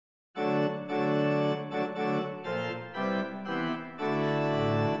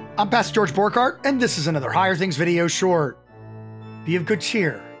I'm Pastor George Borkart, and this is another Higher Things video short. Be of good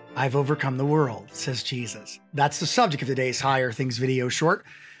cheer. I've overcome the world, says Jesus. That's the subject of today's Higher Things video short.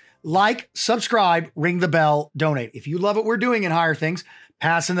 Like, subscribe, ring the bell, donate. If you love what we're doing in Higher Things,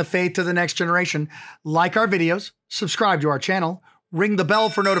 passing the faith to the next generation, like our videos, subscribe to our channel, ring the bell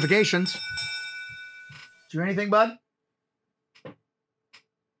for notifications. Do anything, bud?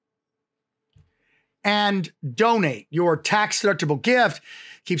 And donate. Your tax-deductible gift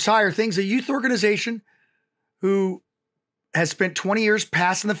keeps Higher Things, a youth organization who has spent 20 years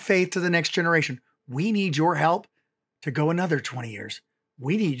passing the faith to the next generation. We need your help to go another 20 years.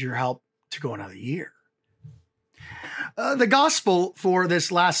 We need your help to go another year. The gospel for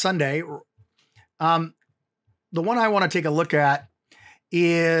this last Sunday, the one I want to take a look at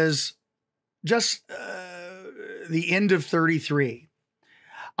is just the end of 33.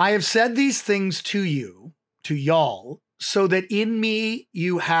 I have said these things to you, to y'all, so that in me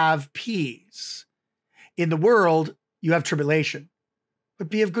you have peace. In the world you have tribulation, but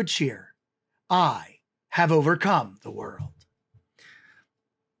be of good cheer. I have overcome the world.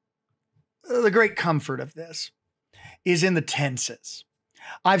 The great comfort of this is in the tenses.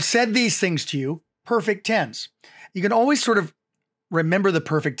 I've said these things to you, perfect tense. You can always sort of remember the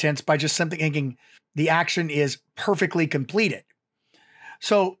perfect tense by just simply thinking the action is perfectly completed.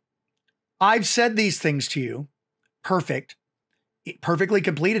 So I've said these things to you, perfectly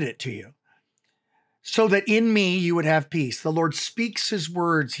completed it to you, so that in me you would have peace. The Lord speaks his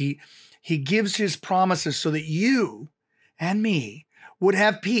words. He gives his promises so that you and me would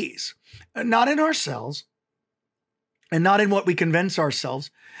have peace, not in ourselves and not in what we convince ourselves,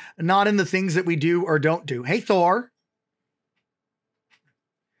 not in the things that we do or don't do. Hey, Thor.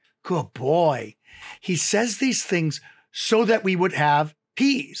 Good boy. He says these things so that we would have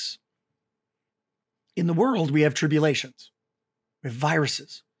peace. In the world, we have tribulations, we have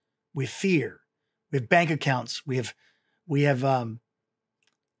viruses, we have fear, we have bank accounts, we have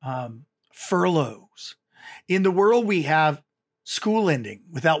furloughs. In the world, we have school ending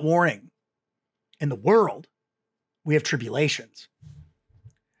without warning. In the world, we have tribulations.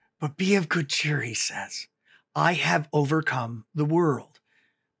 But be of good cheer, he says. I have overcome the world.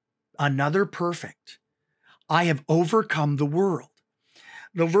 Another perfect. I have overcome the world.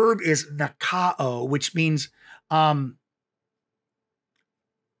 The verb is nakao, which means I've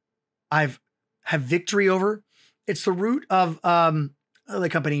have victory over. It's the root of the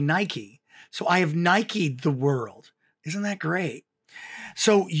company Nike. So I have Nike'd the world. Isn't that great?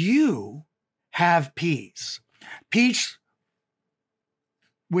 So you have peace. Peace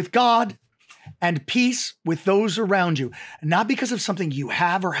with God and peace with those around you. Not because of something you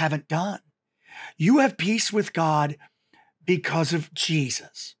have or haven't done. You have peace with God because of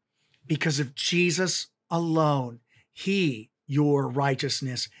Jesus. Because of Jesus alone. He, your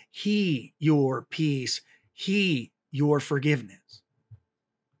righteousness. He, your peace. He, your forgiveness.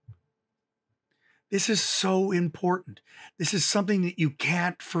 This is so important. This is something that you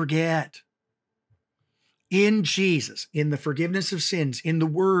can't forget. In Jesus, in the forgiveness of sins, in the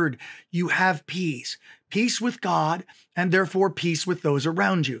Word, you have peace. Peace with God, and therefore peace with those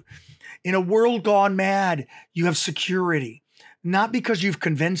around you. In a world gone mad, you have security. Not because you've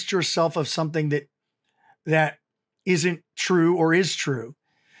convinced yourself of something that isn't true or is true.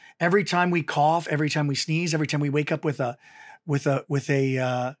 Every time we cough, every time we sneeze, every time we wake up with a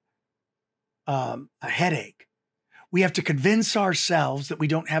headache, we have to convince ourselves that we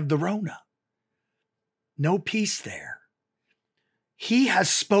don't have the Rona. No peace there. He has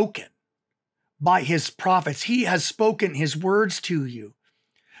spoken by his prophets. He has spoken his words to you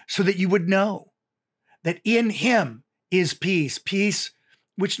so that you would know that in him is peace, peace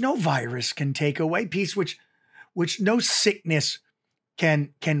which no virus can take away, peace which no sickness can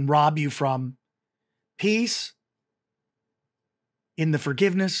rob you from, peace in the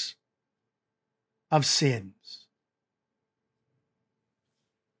forgiveness of sins.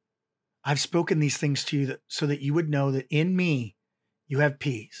 I've spoken these things to you so that you would know that in me you have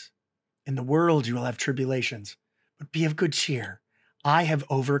peace. In the world you will have tribulations, but be of good cheer. I have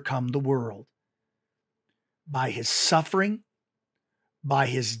overcome the world. By his suffering, by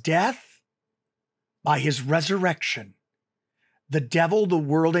his death, by his resurrection, the devil, the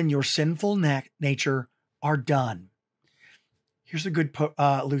world, and your sinful nature are done. Here's a good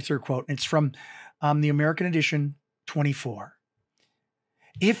Luther quote. It's from the American edition 24.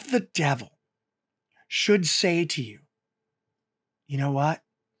 If the devil should say to you, you know what?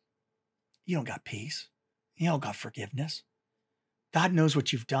 You don't got peace. You don't got forgiveness. God knows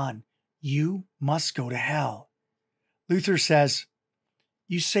what you've done. You must go to hell. Luther says,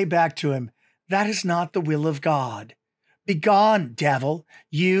 you say back to him, that is not the will of God, Begone, devil,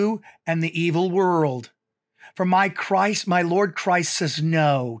 you and the evil world. For my Lord Christ says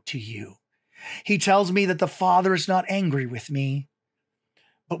no to you. He tells me that the Father is not angry with me,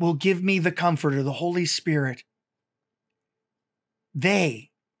 but will give me the Comforter, the Holy Spirit.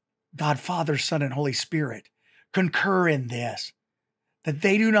 They, God, Father, Son, and Holy Spirit, concur in this, that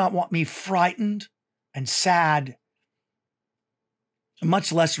they do not want me frightened and sad,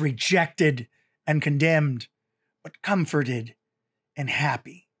 much less rejected and condemned, but comforted and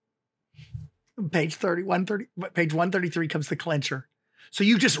happy. Page 133 comes the clincher. So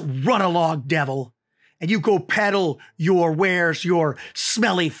you just run along, devil, and you go peddle your wares, your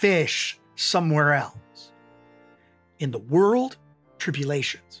smelly fish somewhere else. In the world,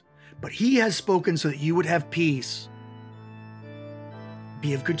 tribulations, but he has spoken so that you would have peace.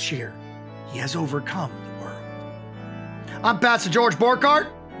 Be of good cheer. He has overcome the world. I'm Pastor George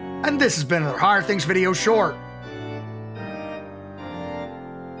Borghardt, and this has been another Higher Things video short.